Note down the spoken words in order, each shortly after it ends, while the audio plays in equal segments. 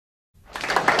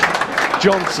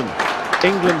Johnson,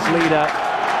 England's leader,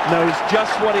 knows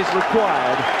just what is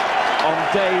required on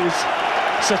days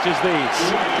such as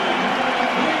these.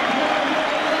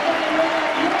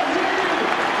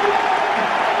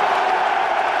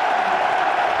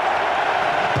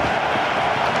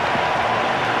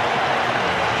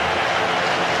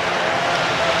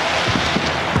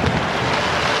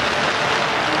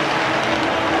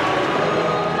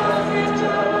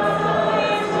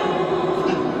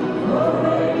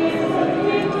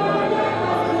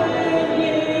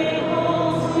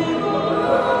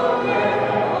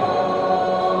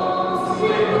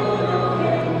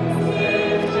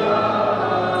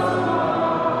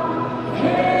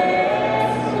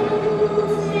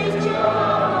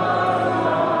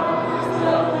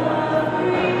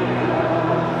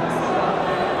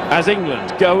 As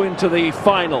England go into the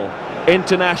final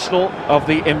international of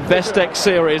the Investec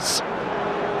series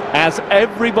as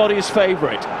everybody's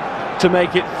favourite to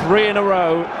make it 3 in a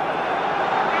row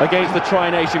against the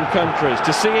Tri-Nation countries.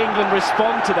 To see England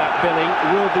respond to that billing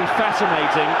will be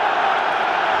fascinating.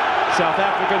 South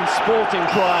African sporting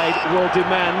pride will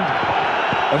demand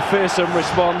a fearsome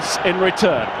response in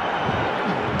return.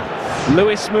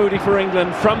 Lewis Moody for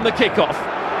England from the kickoff.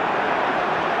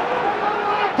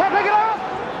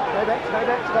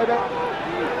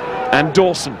 And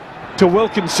Dawson to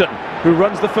Wilkinson, who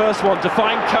runs the first one to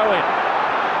find Cohen.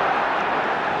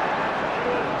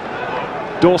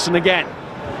 Dawson again.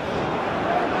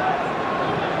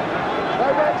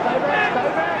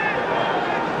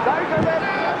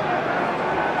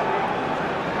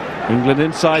 England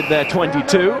inside their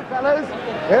 22.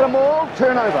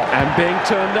 And being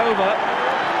turned over.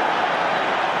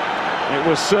 It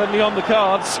was certainly on the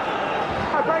cards.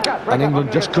 And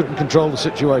England just couldn't control the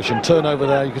situation. Turnover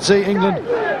there. You can see England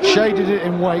shaded it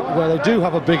in weight. Where they do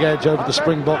have a big edge over the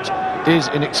Springboks is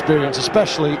in experience,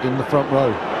 especially in the front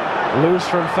row. Loose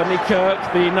from Fanny Kirk,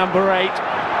 the number 8.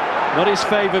 Not his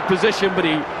favoured position, but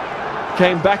he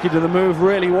came back into the move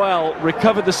really well.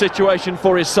 Recovered the situation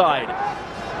for his side.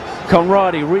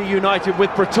 Conradi reunited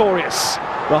with Pretorius,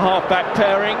 the half-back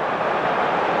pairing.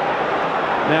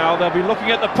 Now they'll be looking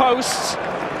at the posts.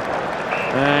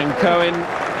 And Cohen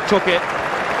took it.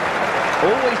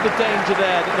 Always the danger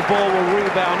there that the ball will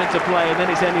rebound into play and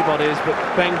then it's anybody's, but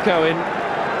Ben Cohen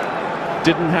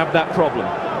didn't have that problem.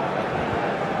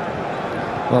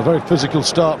 Well, a very physical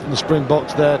start from the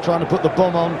Springboks there, trying to put the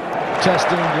bomb on, test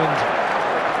England.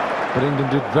 But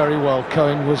England did very well.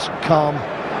 Cohen was calm,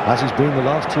 as he's been the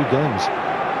last 2 games.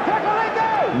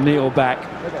 Neil back.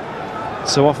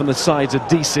 So often the side's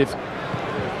adhesive.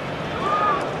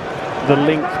 The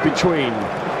link between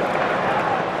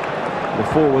the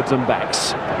forwards and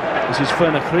backs. This is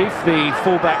Ferner Grief, the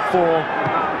fullback for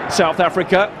South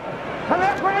Africa.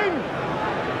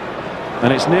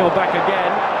 And it's Neil back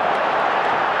again.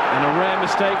 And a rare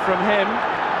mistake from him.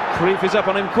 Grief is up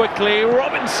on him quickly.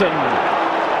 Robinson.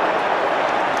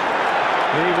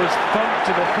 He was thumped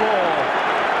to the floor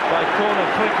by corner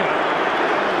Cricket.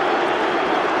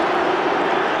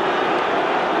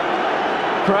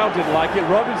 Crowd didn't like it,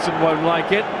 Robinson won't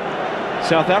like it.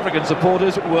 South African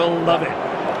supporters will love it.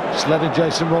 Just letting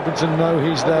Jason Robinson know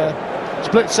he's there.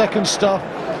 Split second stuff.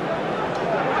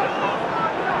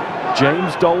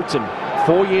 James Dalton,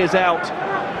 4 years out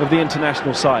of the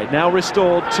international side, now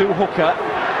restored to hooker.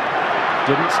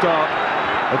 Didn't start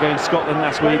against Scotland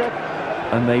last week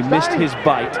and they missed his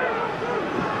bite.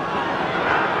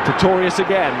 Pretorius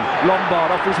again,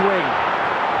 Lombard off his wing.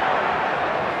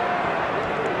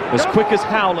 As quick as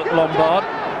Howlett, Lombard,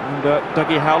 and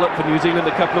Dougie Howlett for New Zealand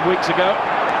a couple of weeks ago.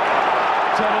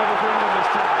 Turnover for England this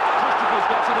time. Christopher's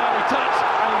got an early touch,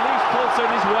 and Leaf pulls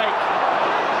in his wake.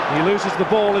 He loses the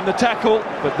ball in the tackle,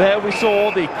 but there we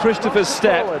saw the Christopher's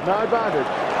step.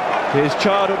 His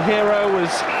childhood hero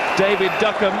was David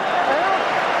Duckham,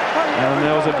 and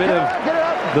there was a bit of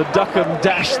the Duckham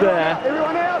dash there.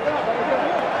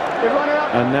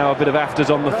 And now a bit of afters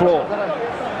on the floor.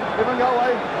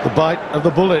 The bite of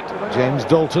the bullet. James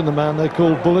Dalton, the man they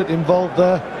call Bullet, involved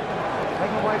there.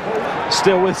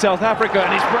 Still with South Africa,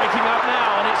 and he's breaking up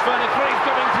now, and it's Ferner Grief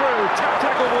coming through.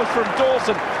 Tackle was from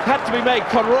Dawson, had to be made.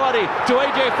 Conradi to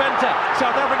AJ Fenter.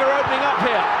 South Africa opening up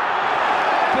here.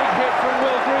 Big hit from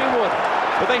Will Greenwood,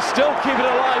 but they still keep it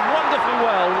alive wonderfully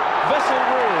well. Vessel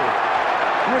rule.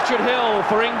 Richard Hill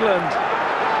for England.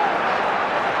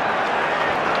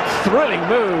 Thrilling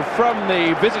move from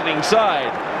the visiting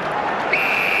side.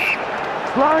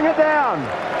 Slowing it down.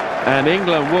 And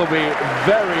England will be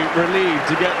very relieved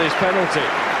to get this penalty.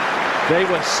 They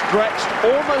were stretched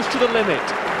almost to the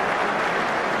limit.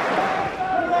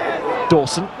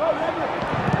 Dawson,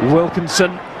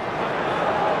 Wilkinson,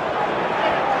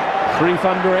 Creep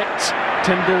under it.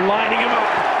 Tyndall lining him up.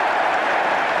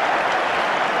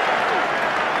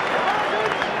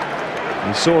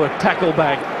 He saw a tackle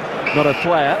bag, not a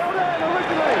player.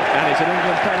 And it's an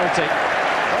England penalty.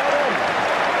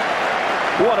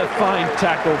 What a fine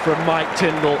tackle from Mike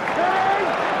Tyndall.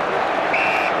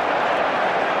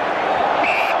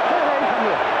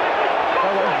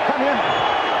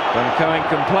 Ben Cohen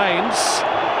complains,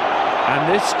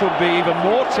 and this could be even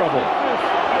more trouble.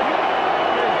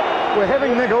 We're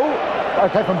having a niggle,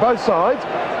 okay, from both sides.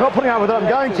 Not putting up with it. I'm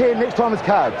going 10, next time it's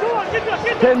cards.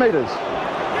 10 metres.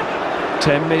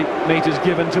 10 metres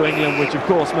given to England, which of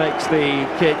course makes the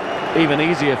kick even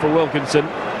easier for Wilkinson.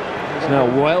 He's now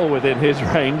well within his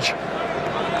range.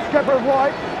 Skipper of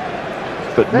white.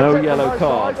 But no yellow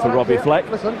card for Robbie Fleck.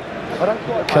 Listen,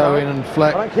 Cohen and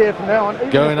Fleck I don't care from now on.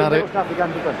 going at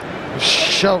it.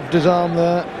 Shoved his arm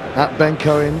there at Ben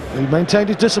Cohen. He maintained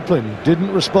his discipline,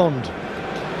 didn't respond.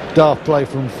 Daft play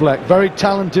from Fleck. Very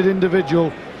talented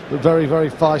individual, but very, very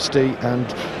feisty. And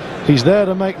he's there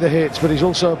to make the hits, but he's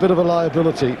also a bit of a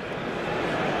liability.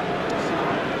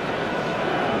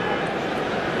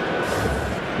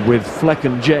 With Fleck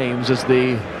and James as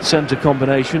the centre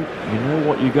combination, you know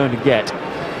what you're going to get.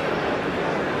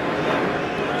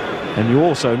 And you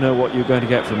also know what you're going to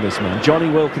get from this man. Johnny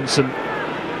Wilkinson.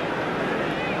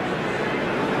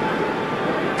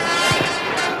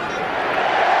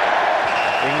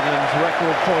 England's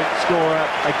record point scorer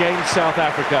against South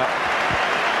Africa.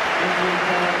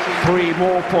 3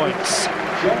 more points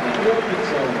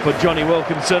for Johnny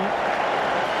Wilkinson.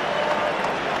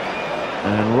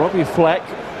 And Robbie Fleck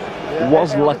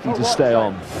was lucky to stay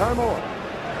on.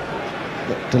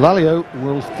 Delalio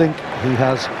will think he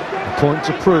has a point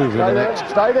to prove in the next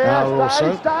hour or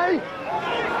so.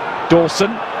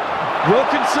 Dawson,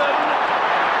 Wilkinson,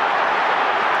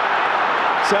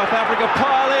 South Africa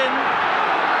pile in.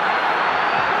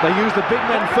 They used the big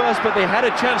men first, but they had a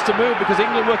chance to move because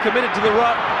England were committed to the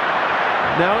ruck.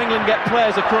 Now England get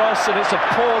players across, and it's a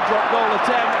poor drop goal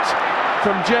attempt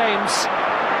from James.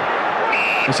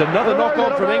 It's another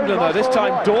knock-on from England, though, this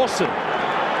time Dawson.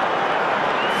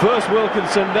 First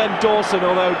Wilkinson, then Dawson,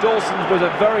 although Dawson's was a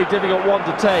very difficult one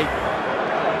to take.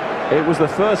 It was the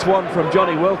first one from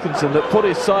Johnny Wilkinson that put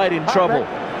his side in trouble.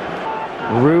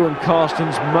 Roux and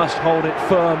Carstens must hold it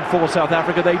firm for South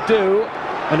Africa. They do,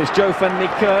 and it's Joe van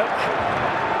Niekerk.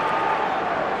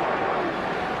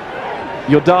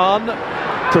 Jordan,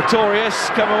 Pretorius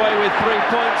come away with 3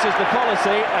 points as the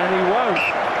policy, and he won't.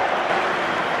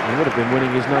 He would have been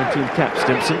winning his 19th cap,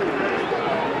 Stimpson,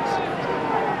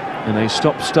 in a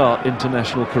stop-start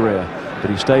international career.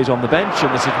 But he stays on the bench,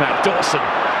 and this is Matt Dawson.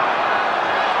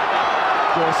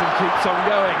 Dawson keeps on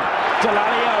going.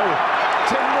 Delalio,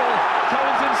 Tyndall,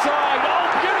 Cohen's inside. Oh,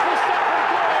 beautiful step from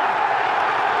Cohen.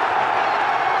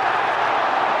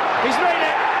 He's made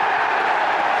it.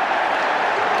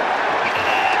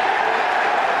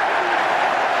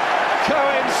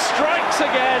 Cohen strikes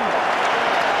again.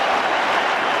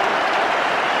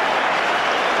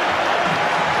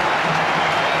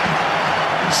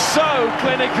 So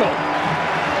clinical.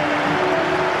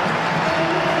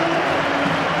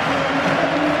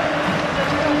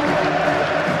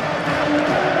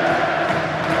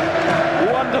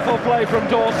 Wonderful play from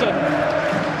Dawson.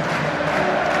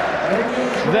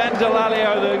 Then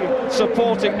Delalio, the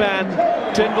supporting man.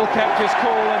 Tyndall kept his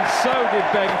cool, and so did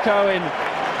Ben Cohen.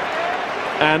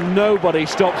 And nobody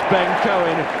stops Ben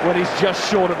Cohen when he's just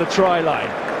short of the try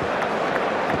line.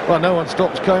 Well, no one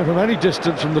stops Cohen from any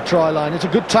distance from the try line. It's a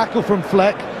good tackle from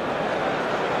Fleck.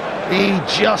 He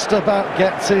just about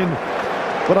gets in.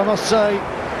 But I must say,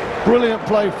 brilliant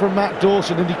play from Matt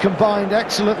Dawson, and he combined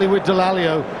excellently with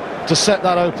Delalio to set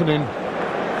that opening.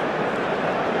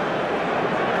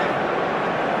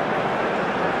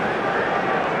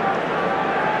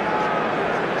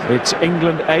 It's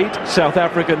England 8, South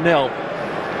Africa 0.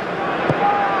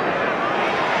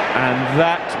 And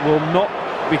that will not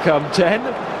become 10.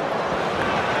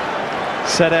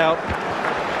 Set out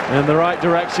in the right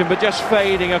direction, but just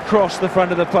fading across the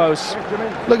front of the post.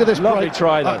 Look at this lovely break.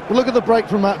 Try, though. Look at the break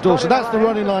from Matt Dawson. That's the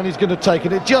running line he's going to take,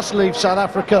 and it just leaves South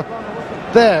Africa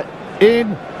there.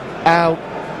 In, out,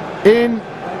 in.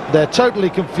 They're totally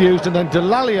confused, and then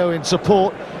Delalio in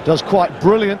support does quite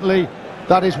brilliantly.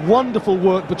 That is wonderful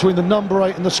work between the number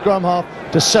 8 and the scrum half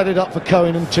to set it up for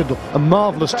Cohen and Tyndall. A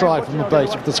marvellous try from the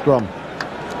base of the scrum.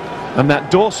 And that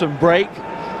Dawson break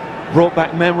brought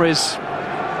back memories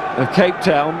of Cape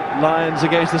Town, Lions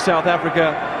against the South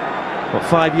Africa, what,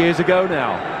 5 years ago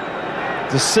now.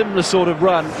 It's a similar sort of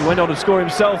run. He went on to score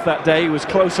himself that day. He was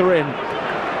closer in.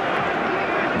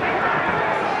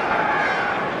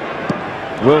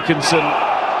 Wilkinson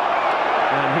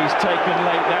he's taken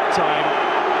late that time.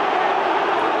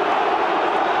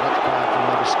 That's bad from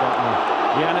Laviskatny.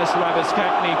 Yanis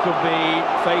Laviskatny could be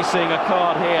facing a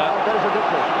card here.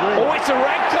 Oh, it's a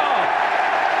red card!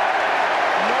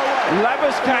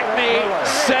 Laviskatny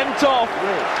sent off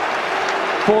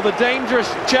for the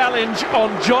dangerous challenge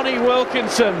on Johnny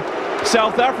Wilkinson.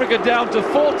 South Africa down to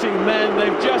 40 men.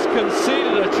 They've just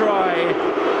conceded a try,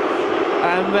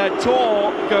 and their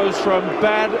tour goes from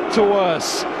bad to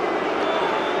worse.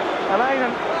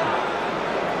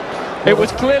 It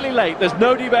was clearly late. There's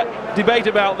no debate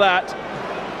about that.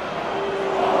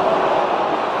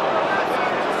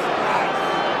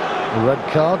 A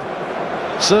red card,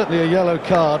 certainly a yellow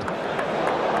card.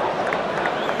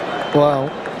 Well,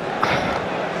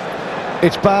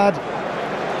 it's bad.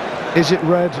 Is it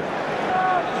red?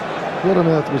 What on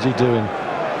earth was he doing?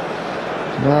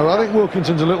 No, I think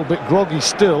Wilkinson's a little bit groggy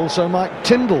still, so Mike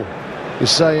Tyndall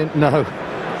is saying no.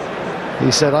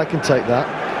 He said, I can take that.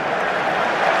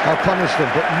 I'll punish them,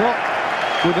 but not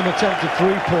with an attempt at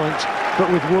 3 points, but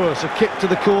with worse, a kick to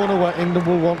the corner where England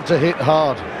will want to hit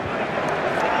hard.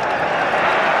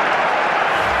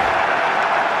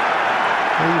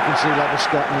 Here you can see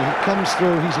Laviskatny. He comes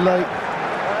through, he's late.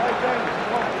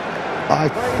 I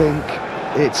think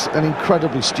it's an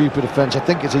incredibly stupid offence. I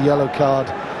think it's a yellow card.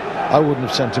 I wouldn't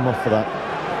have sent him off for that.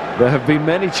 There have been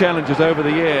many challenges over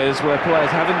the years where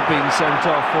players haven't been sent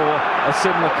off for a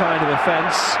similar kind of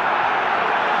offence.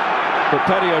 But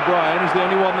Paddy O'Brien is the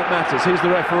only one that matters. He's the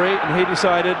referee, and he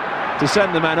decided to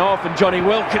send the man off, and Johnny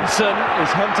Wilkinson is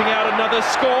hunting out another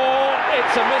score.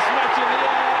 It's a mismatch in the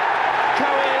air.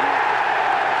 Cohen.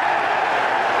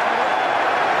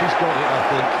 He's got it, I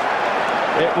think.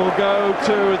 It will go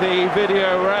to the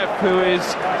video ref, who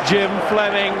is Jim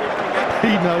Fleming.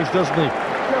 He knows, doesn't he?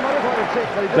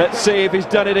 Let's see if he's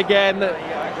done it again.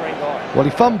 Well, he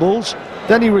fumbles,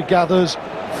 then he regathers.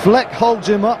 Fleck holds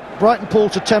him up, Brighton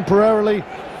Paulter temporarily,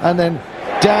 and then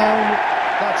down.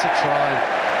 That's a try.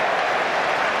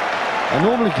 I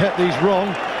normally get these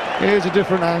wrong. Here's a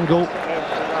different angle.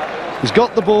 He's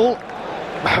got the ball.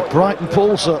 Brighton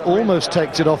Paulter almost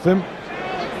takes it off him.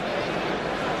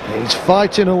 He's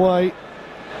fighting away.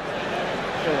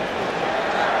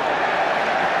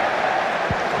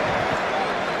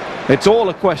 It's all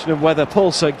a question of whether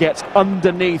Paulser gets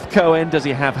underneath Cohen. Does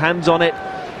he have hands on it,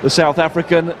 the South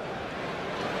African?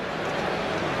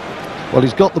 Well,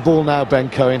 he's got the ball now, Ben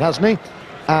Cohen, hasn't he?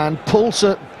 And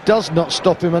Paulser does not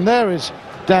stop him, and there is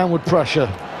downward pressure,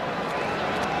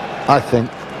 I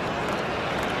think.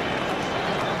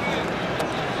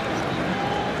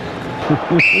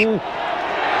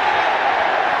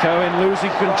 Cohen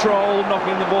losing control,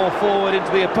 knocking the ball forward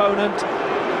into the opponent.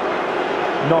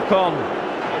 Knock on.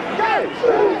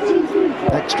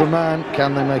 Extra man,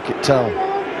 can they make it tell?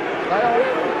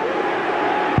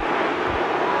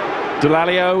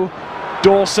 Delalio,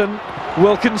 Dawson,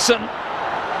 Wilkinson,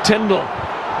 Tyndall.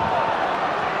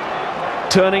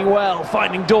 Turning well,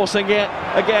 finding Dawson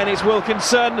again, it's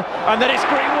Wilkinson, and then it's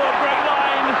Greenwood, great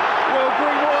line. Will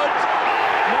Greenwood,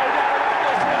 no doubt about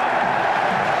this one.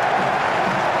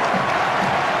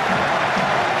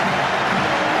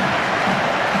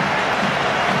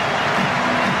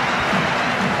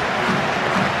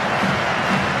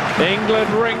 England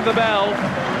ring the bell,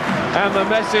 and the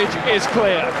message is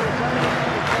clear.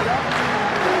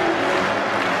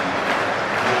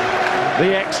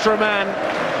 The extra man.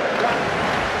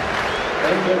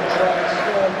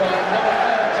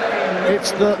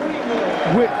 It's the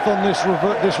width on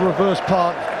this reverse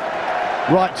part,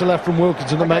 right to left from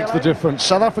Wilkinson, that makes the difference.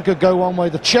 South Africa go one way,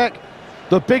 the check,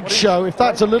 the big show. If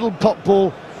that's a little pop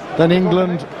ball, then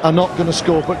England are not going to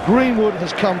score. But Greenwood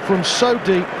has come from so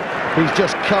deep, he's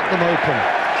just cut them open.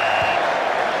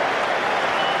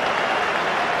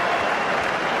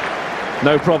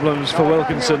 No problems for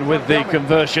Wilkinson with the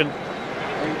conversion.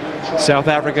 South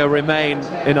Africa remain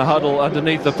in a huddle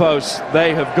underneath the posts.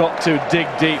 They have got to dig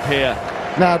deep here.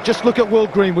 Now, just look at Will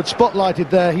Greenwood, spotlighted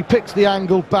there. He picks the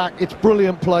angle back. It's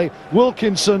brilliant play.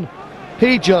 Wilkinson,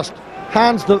 he just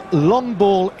hands the long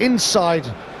ball inside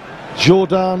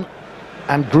Jordan,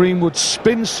 and Greenwood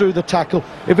spins through the tackle.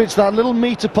 If it's that little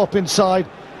meter pop inside,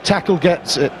 tackle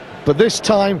gets it. But this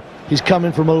time, he's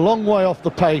coming from a long way off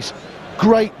the pace.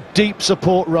 Great deep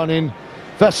support run in.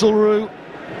 Vesselroo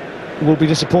will be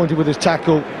disappointed with his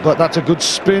tackle, but that's a good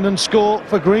spin and score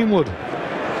for Greenwood.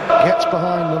 Gets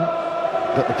behind them,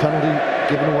 but the penalty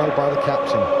given away by the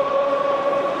captain.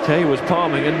 Kay was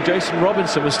palming, and Jason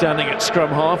Robinson was standing at scrum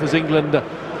half as England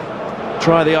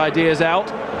try the ideas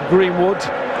out. Greenwood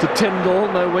to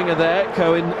Tyndall, no winger there.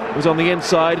 Cohen was on the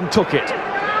inside and took it.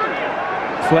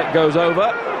 Fleck goes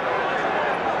over.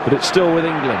 but it's still with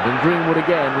England. And Greenwood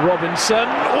again, Robinson.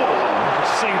 Oh, you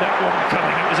could see that one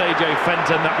coming. It was AJ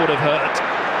Fenton, that would have hurt.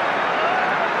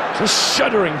 It's a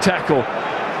shuddering tackle.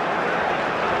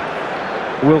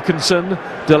 Wilkinson,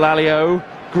 Delalio,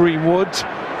 Greenwood.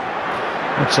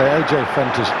 I'd say AJ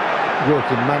Fenton's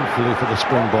working manfully for the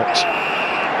Springboks.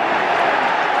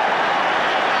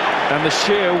 And the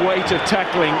sheer weight of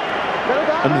tackling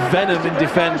and venom in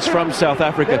defence from South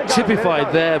Africa,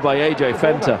 typified there by AJ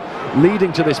Fenton,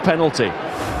 leading to this penalty.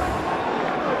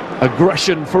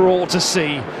 Aggression for all to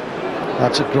see.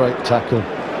 That's a great tackle.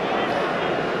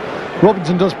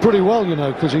 Robinson does pretty well, you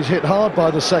know, because he's hit hard by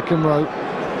the second row,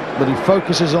 but he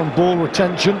focuses on ball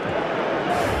retention.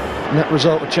 Net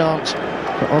result, a chance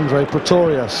for Andre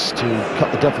Pretorius to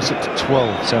cut the deficit to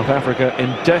 12. South Africa in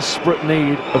desperate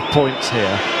need of points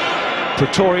here.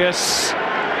 Pretorius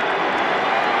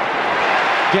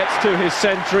gets to his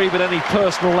century, but any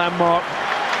personal landmark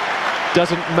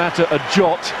doesn't matter a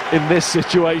jot in this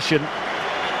situation.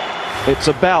 It's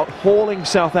about hauling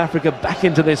South Africa back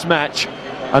into this match,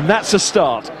 and that's a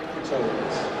start.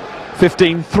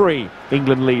 15-3,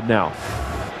 England lead now.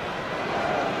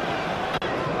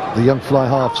 The young fly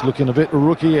half's looking a bit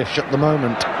rookie-ish at the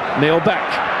moment. Neil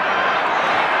back.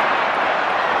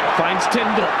 Finds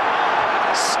Tyndall.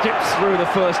 Skips through the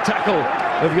first tackle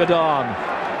of Jordan.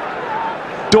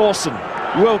 Dawson,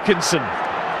 Wilkinson,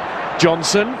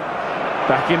 Johnson,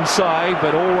 back inside,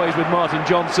 but always with Martin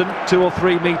Johnson, 2 or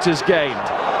 3 metres gained.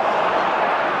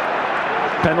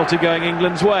 Penalty going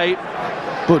England's way.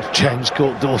 But James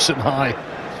caught Dawson high.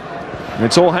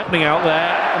 It's all happening out there,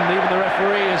 and even the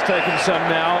referee has taken some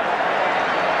now.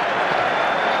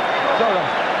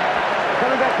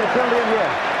 Coming back to the penalty in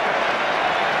here.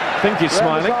 I think he's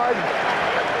smiling.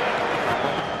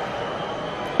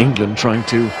 England trying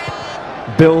to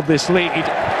build this lead.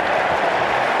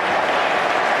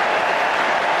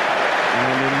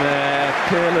 And in their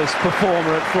peerless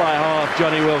performer at fly half,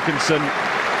 Johnny Wilkinson,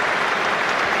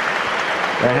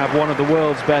 they have one of the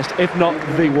world's best, if not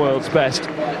the world's best.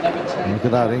 Look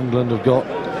at that, England have got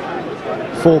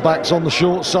 4 backs on the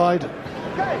short side.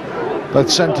 Both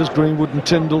centres, Greenwood and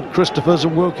Tyndall, Christophers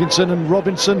and Wilkinson and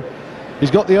Robinson. He's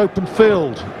got the open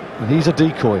field, and he's a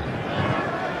decoy.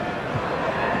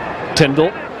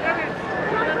 Tyndall.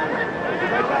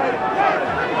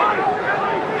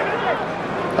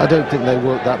 I don't think they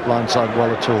work that blindside well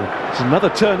at all. It's another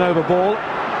turnover ball,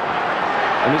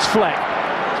 and it's Fleck.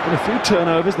 There's been a few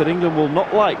turnovers that England will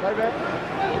not like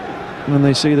when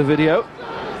they see the video.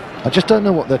 I just don't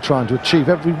know what they're trying to achieve.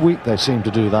 Every week they seem to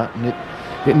do that, and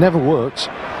it never works.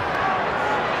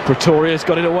 Pretorius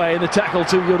got it away in the tackle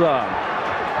to Jordan.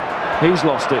 He's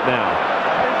lost it now.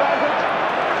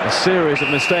 A series of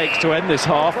mistakes to end this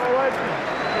half.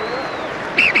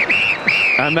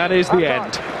 And that is the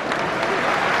end.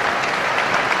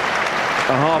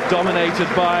 A half dominated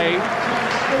by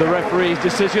the referee's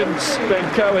decisions. Ben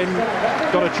Cohen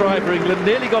got a try for England,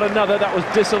 nearly got another. That was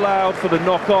disallowed for the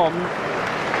knock-on.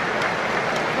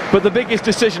 But the biggest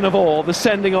decision of all, the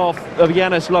sending off of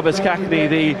Yannis Loboskakny,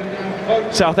 the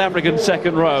South African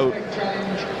second row.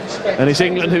 And it's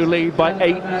England who lead by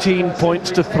 18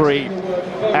 points to 3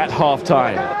 at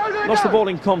half-time. Lost the ball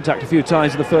in contact a few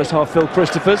times in the first half, Phil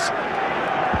Christophers.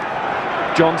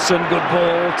 Johnson, good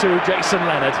ball to Jason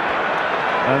Leonard.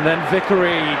 And then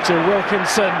Vickery to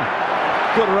Wilkinson.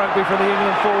 Good rugby from the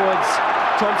England forwards.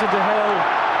 Thompson to Hill,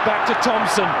 back to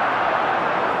Thompson.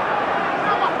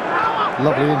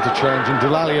 Lovely interchange, and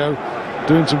Delalio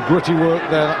doing some gritty work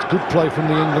there. That's good play from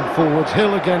the England forwards.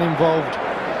 Hill again involved.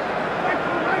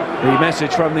 The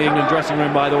message from the England dressing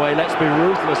room, by the way, let's be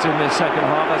ruthless in this second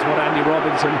half. That's what Andy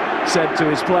Robinson said to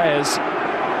his players.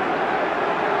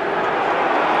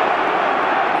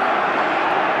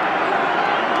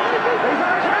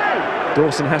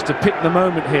 Dawson has to pick the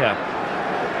moment here.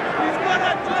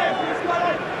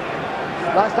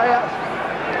 Last day out.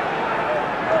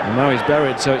 And now he's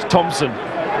buried, so it's Thompson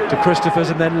to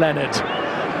Christophers and then Leonard.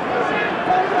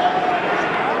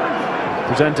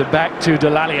 Presented back to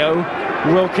Delalio,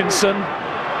 Wilkinson,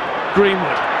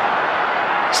 Greenwood.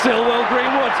 Still Will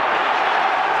Greenwood.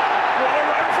 What a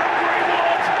run from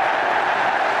Greenwood!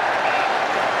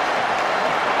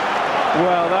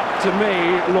 Well, that to me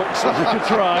looks like a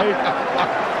try.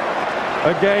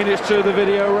 Again, it's to the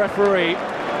video referee.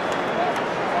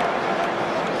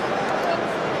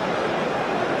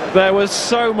 There was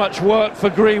so much work for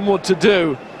Greenwood to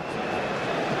do.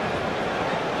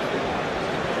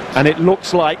 And it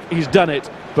looks like he's done it,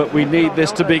 but we need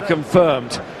this to be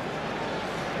confirmed.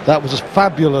 That was a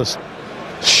fabulous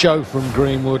show from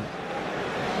Greenwood.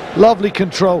 Lovely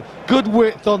control, good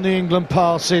width on the England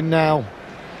pass in now.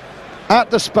 at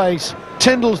the space.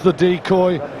 Tyndall's the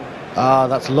decoy. Ah,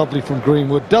 that's lovely from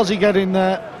Greenwood. Does he get in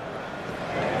there?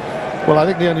 Well, I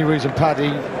think the only reason Paddy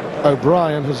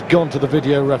O'Brien has gone to the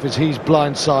video ref is he's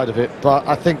blindside of it. But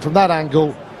I think from that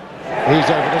angle, he's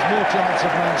over. There's more chance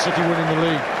of Man City winning the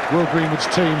league, Will Greenwood's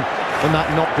team, than that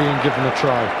not being given a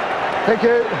try. Thank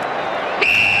you.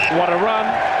 What a run,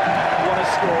 what a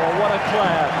score, what a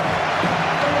player.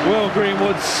 Will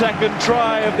Greenwood's second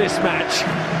try of this match.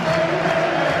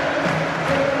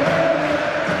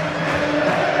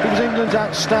 He was England's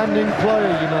outstanding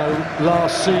player, you know,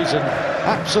 last season.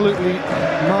 Absolutely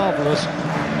marvellous.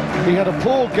 He had a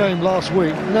poor game last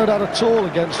week, no doubt at all,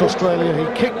 against Australia. He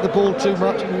kicked the ball too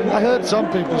much. I heard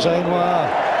some people saying, wow,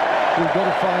 we've got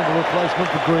to find a replacement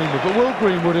for Greenwood. But Will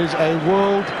Greenwood is a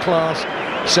world-class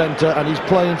centre, and he's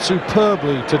playing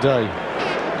superbly today.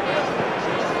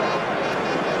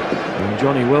 And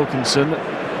Johnny Wilkinson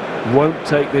won't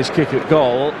take this kick at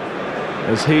goal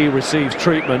as he receives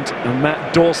treatment, and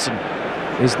Matt Dawson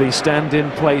is the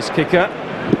stand-in place kicker.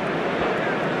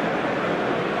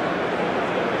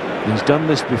 He's done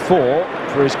this before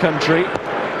for his country, and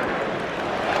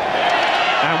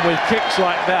with kicks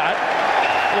like that,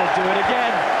 he'll do it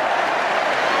again.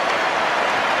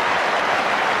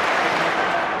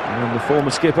 And the former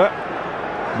skipper,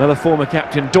 another former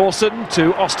captain, Dawson,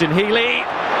 to Austin Healey.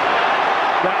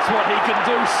 That's what he can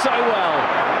do so well.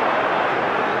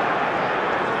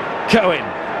 Cohen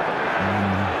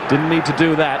didn't need to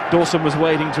do that. Dawson was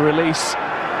waiting to release.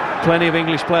 Plenty of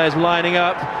English players lining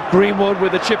up. Greenwood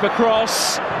with the chip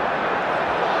across.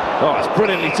 Oh, it's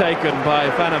brilliantly taken by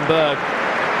Van den Berg.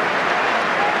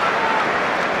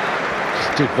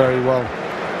 Did very well.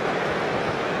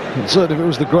 And certainly it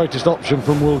was the greatest option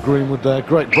from Will Greenwood there.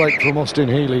 Great break from Austin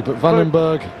Healey, but Van den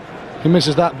Berg, he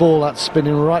misses that ball. That's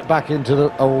spinning right back into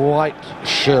a white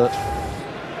shirt.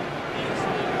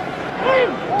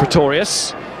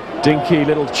 Pretorius, dinky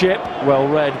little chip, well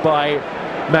read by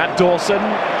Matt Dawson,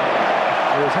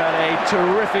 who's had a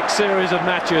terrific series of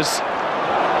matches.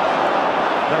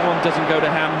 That one doesn't go to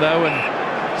ham though, and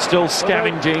still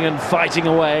scavenging and fighting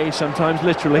away, sometimes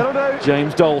literally,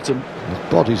 James Dalton. His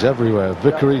body's everywhere.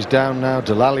 Vickery's down now,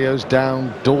 Delalio's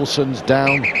down, Dawson's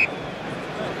down.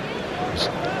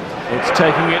 It's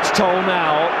taking its toll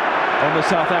now on the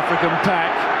South African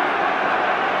pack.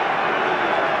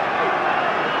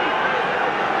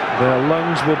 Their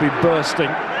lungs will be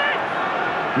bursting.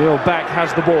 Neil Back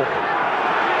has the ball.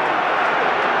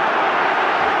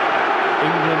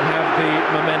 England have the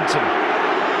momentum.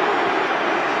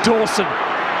 Dawson.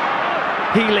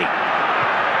 Healey.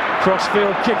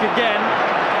 Crossfield kick again.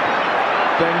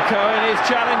 Ben Cohen is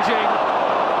challenging.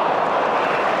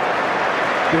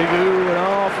 Big ooh and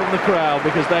ah from the crowd,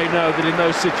 because they know that in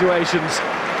those situations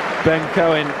Ben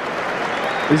Cohen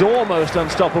is almost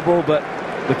unstoppable, but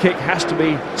the kick has to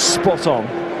be spot on.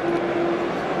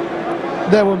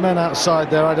 There were men outside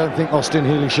there. I don't think Austin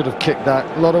Healey should have kicked that.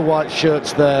 A lot of white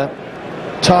shirts there,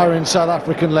 tiring South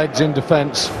African legs in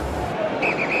defence.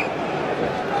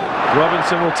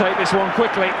 Robinson will take this one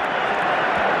quickly.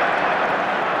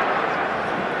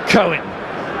 Cohen.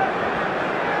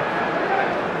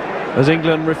 As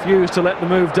England refuse to let the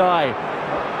move die.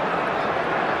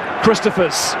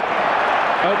 Christophers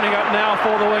opening up now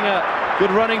for the winger.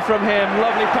 Good running from him.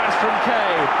 Lovely pass from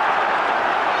Kay.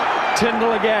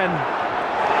 Tyndall again.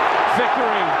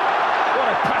 Vickery. What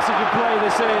a passage of play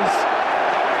this is.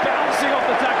 Bouncing off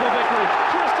the tackle, Vickery.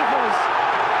 Christophers.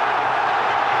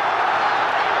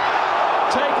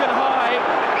 Taken high.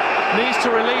 Needs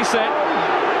to release it.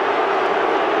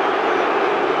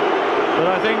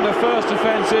 But I think the first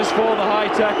offence is for the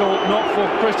high tackle, not for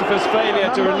Christopher's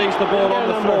failure to release the ball on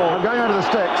the floor. I'm going under the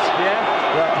sticks. Yeah?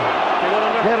 Yeah.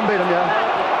 He hadn't beat him, yeah.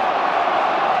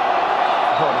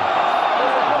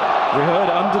 We heard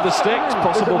under the sticks,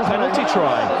 possible penalty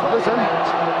try. Listen,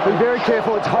 be very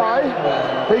careful, it's high.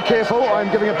 Be careful, I'm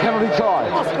giving a penalty try.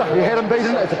 He hadn't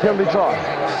beaten, it's a penalty try.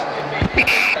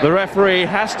 The referee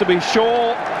has to be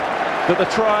sure that the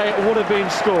try would have been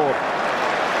scored.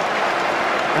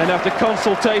 And after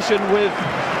consultation with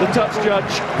the touch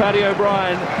judge, Paddy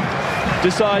O'Brien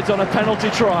decides on a penalty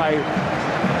try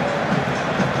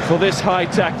for this high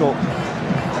tackle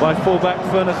by fullback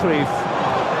Werner Greef.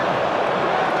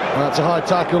 That's a high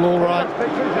tackle, all right.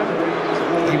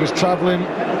 He was travelling.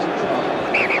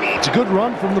 It's a good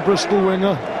run from the Bristol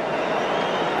winger.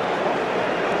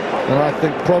 And I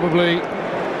think probably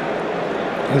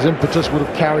his impetus would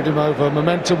have carried him over.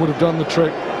 Momentum would have done the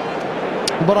trick.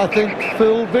 But I think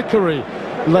Phil Vickery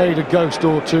laid a ghost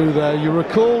or two there. You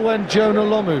recall when Jonah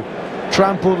Lomu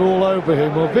trampled all over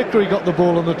him? Well, Vickery got the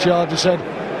ball on the charge and said,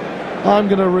 I'm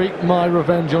going to wreak my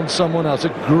revenge on someone else. A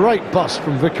great bust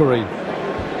from Vickery.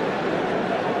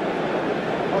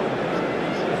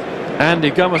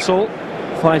 Andy Gummersall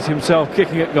finds himself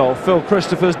kicking at goal. Phil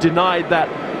Christopher's denied that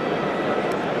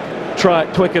try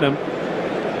at Twickenham,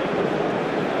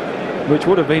 which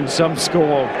would have been some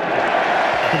score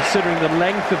considering the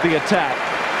length of the attack.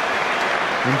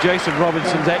 And Jason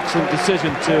Robinson's excellent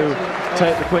decision to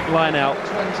take the quick line out,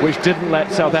 which didn't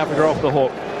let South Africa off the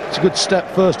hook. It's a good step,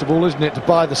 first of all, isn't it, to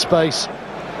buy the space.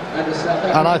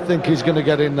 And I think he's going to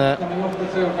get in there.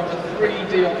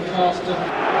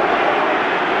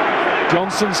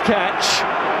 Johnson's catch.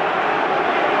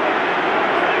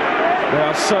 They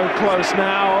are so close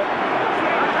now.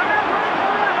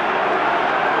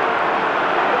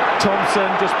 Thompson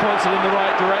just points it in the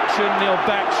right direction. Neil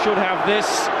Back should have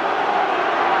this.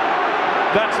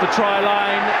 That's the try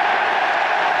line.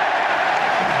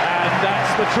 And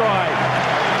that's the try.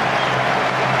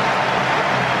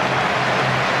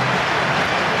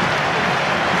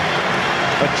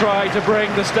 A try to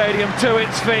bring the stadium to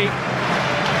its feet.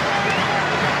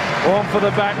 On for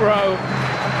the back row.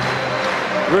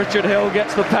 Richard Hill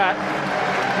gets the pat.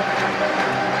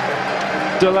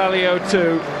 Delalio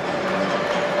too.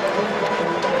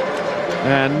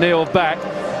 And Neil Back.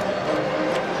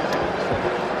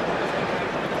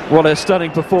 What a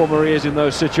stunning performer he is in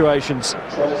those situations.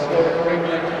 Well,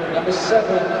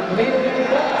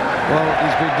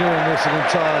 he's been doing this an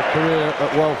entire career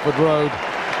at Welford Road.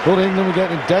 Thought England were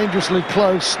getting dangerously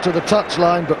close to the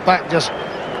touchline, but Back just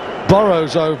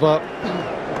burrows over.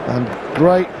 And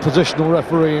great positional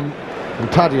refereeing from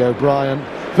Paddy O'Brien.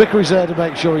 Vickery's there to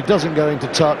make sure he doesn't go into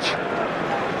touch.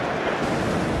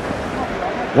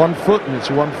 1 foot, and it's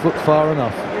 1 foot far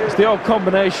enough. It's the old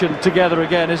combination together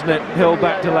again, isn't it? Hill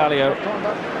back to Delalio.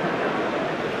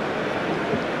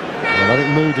 Well, I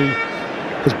think Moody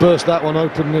has burst that one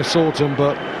open this autumn,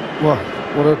 but well,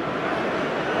 what a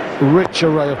rich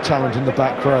array of talent in the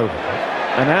back row.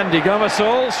 And Andy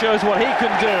Gummersall shows what he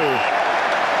can do.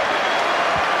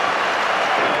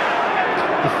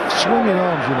 Swinging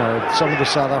arms, you know, some of the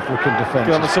South African defence.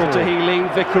 Gummersall to Healy,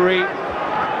 Vickery,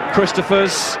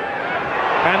 Christophers,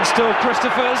 and still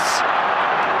Christophers.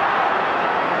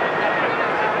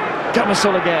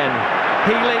 Gummersall again.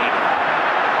 Healy,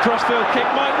 crossfield kick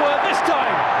might work this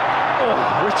time.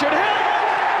 Oh, Richard Hill!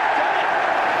 Done it!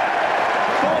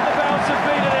 Thought the bounce had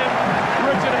beaten him.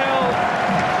 Richard Hill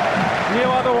knew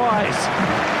otherwise.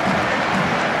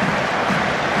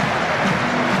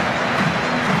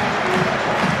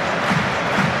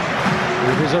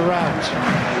 It is a rout.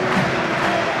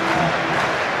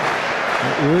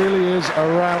 It really is a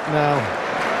rout now.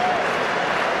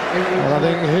 And I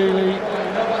think Healy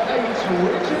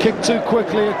kicked too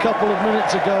quickly a couple of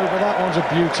minutes ago, but that one's a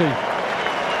beauty.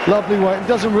 Lovely weight.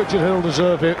 Doesn't Richard Hill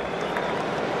deserve it?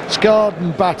 Scarred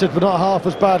and battered, but not half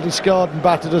as badly scarred and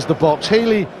battered as the box.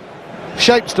 Healy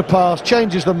shapes the pass,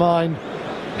 changes the mind.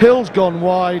 Hill's gone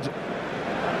wide.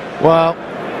 Well,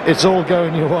 it's all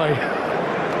going your way.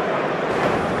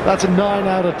 That's a 9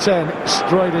 out of 10,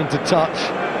 straight into touch.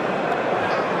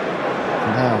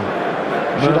 Now,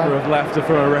 murmur of laughter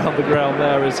from around the ground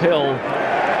there as Hill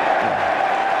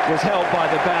was helped by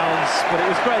the bounce, but it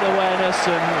was great awareness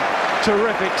and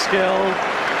terrific skill.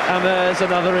 And there's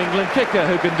another England kicker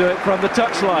who can do it from the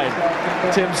touchline,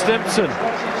 Tim Stimpson.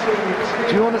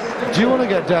 Do you want to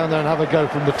get down there and have a go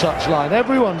from the touchline?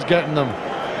 Everyone's getting them.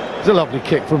 It's a lovely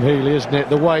kick from Healy, isn't it?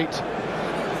 The weight.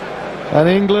 And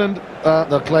England,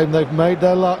 they'll claim they've made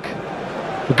their luck.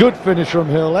 A good finish from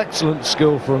Hill, excellent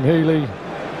skill from Healy.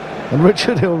 And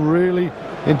Richard Hill really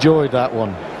enjoyed that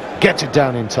one. Gets it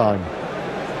down in time.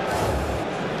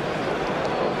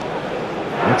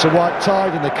 It's a white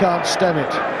tide and they can't stem it.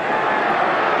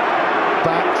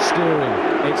 Back steering.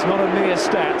 It's not a mere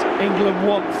stat. England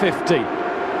want 50.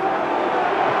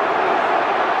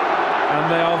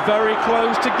 And they are very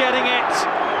close to getting it.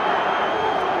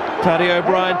 Paddy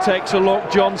O'Brien takes a look.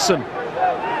 Johnson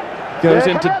goes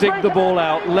in to dig the ball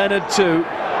out. Leonard too.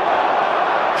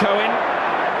 Cohen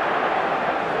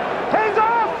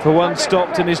for one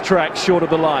stopped in his tracks short of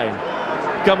the line.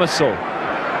 Gummersall.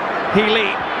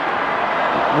 Healy.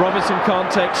 Robinson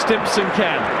can't take. Stimpson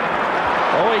can.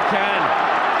 Oh, he can.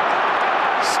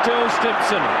 Still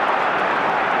Stimpson.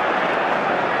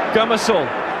 Gummersall.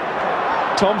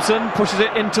 Thompson pushes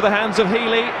it into the hands of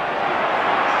Healy.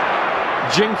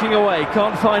 Jinking away,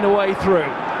 can't find a way through.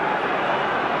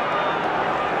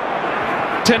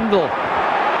 Tyndall.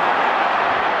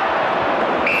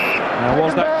 Now,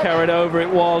 was that carried over? It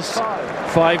was.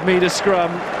 5 metre scrum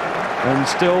and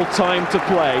still time to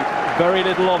play. Very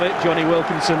little of it, Johnny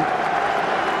Wilkinson.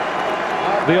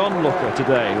 the onlooker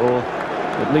today, or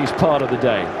at least part of the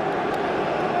day?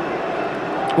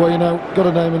 Well, you know, got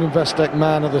to name an Investec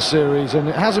man of the series, and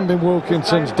it hasn't been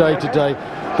Wilkinson's day to day,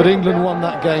 but England won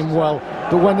that game well.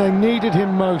 But when they needed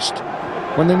him most,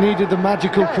 when they needed the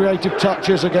magical creative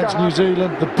touches against New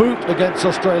Zealand, the boot against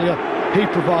Australia, he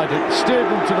provided, steered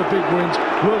them to the big wins.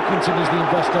 Wilkinson is the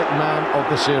Investec man of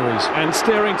the series. And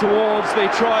steering towards the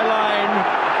try line,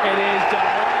 it is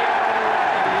Delario,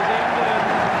 it is England,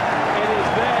 it is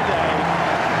their day.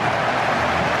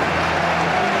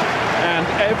 And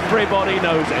everybody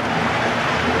knows it.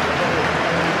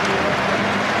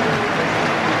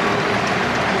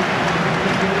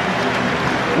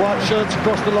 White shirts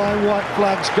across the line, white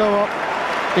flags go up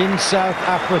in South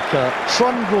Africa.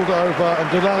 Trundled over, and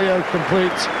Delario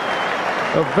completes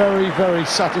a very, very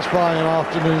satisfying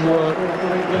afternoon work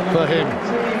for him.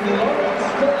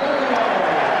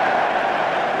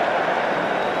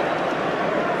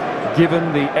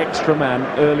 Given the extra man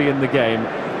early in the game,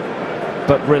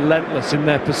 but relentless in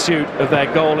their pursuit of their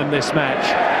goal in this match.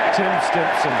 Tim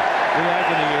Stimpson, the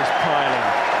agony is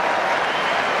piling.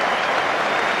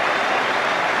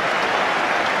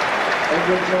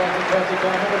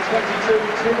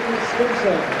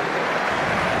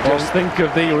 Just think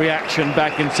of the reaction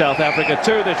back in South Africa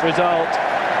to this result.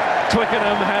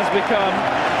 Twickenham has become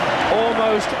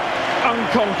almost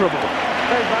unconquerable.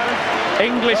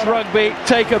 English rugby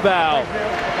take a bow.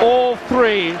 All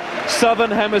three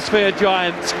Southern Hemisphere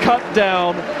giants cut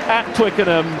down at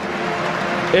Twickenham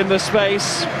in the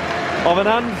space of an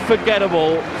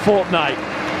unforgettable fortnight.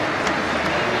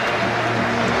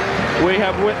 We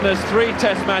have witnessed 3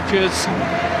 test matches,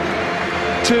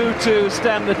 2 to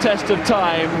stand the test of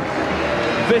time.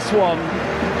 This one,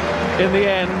 in the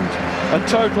end, a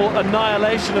total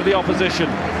annihilation of the opposition.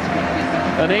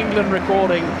 And England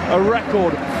recording a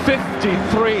record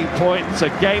 53 points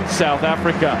against South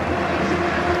Africa.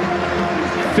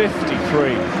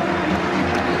 53.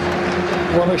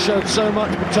 Well, they showed so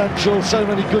much potential, so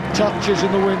many good touches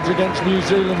in the wins against New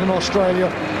Zealand and Australia.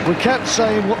 We kept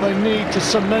saying what they need to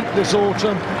cement this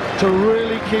autumn to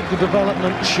really keep the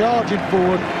development charging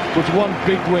forward with one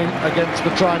big win against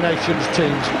the Tri-Nations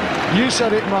teams. You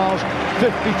said it, Miles,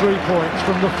 53 points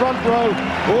from the front row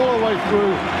all the way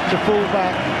through to full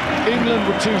back. England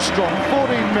were too strong.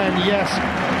 14 men, yes,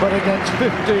 but against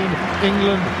 15,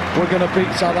 England were going to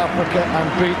beat South Africa and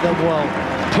beat them well.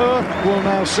 Perth will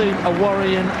now seem a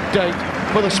worrying date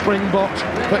for the Springboks.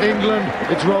 For England,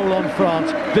 it's roll on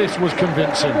France. This was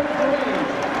convincing.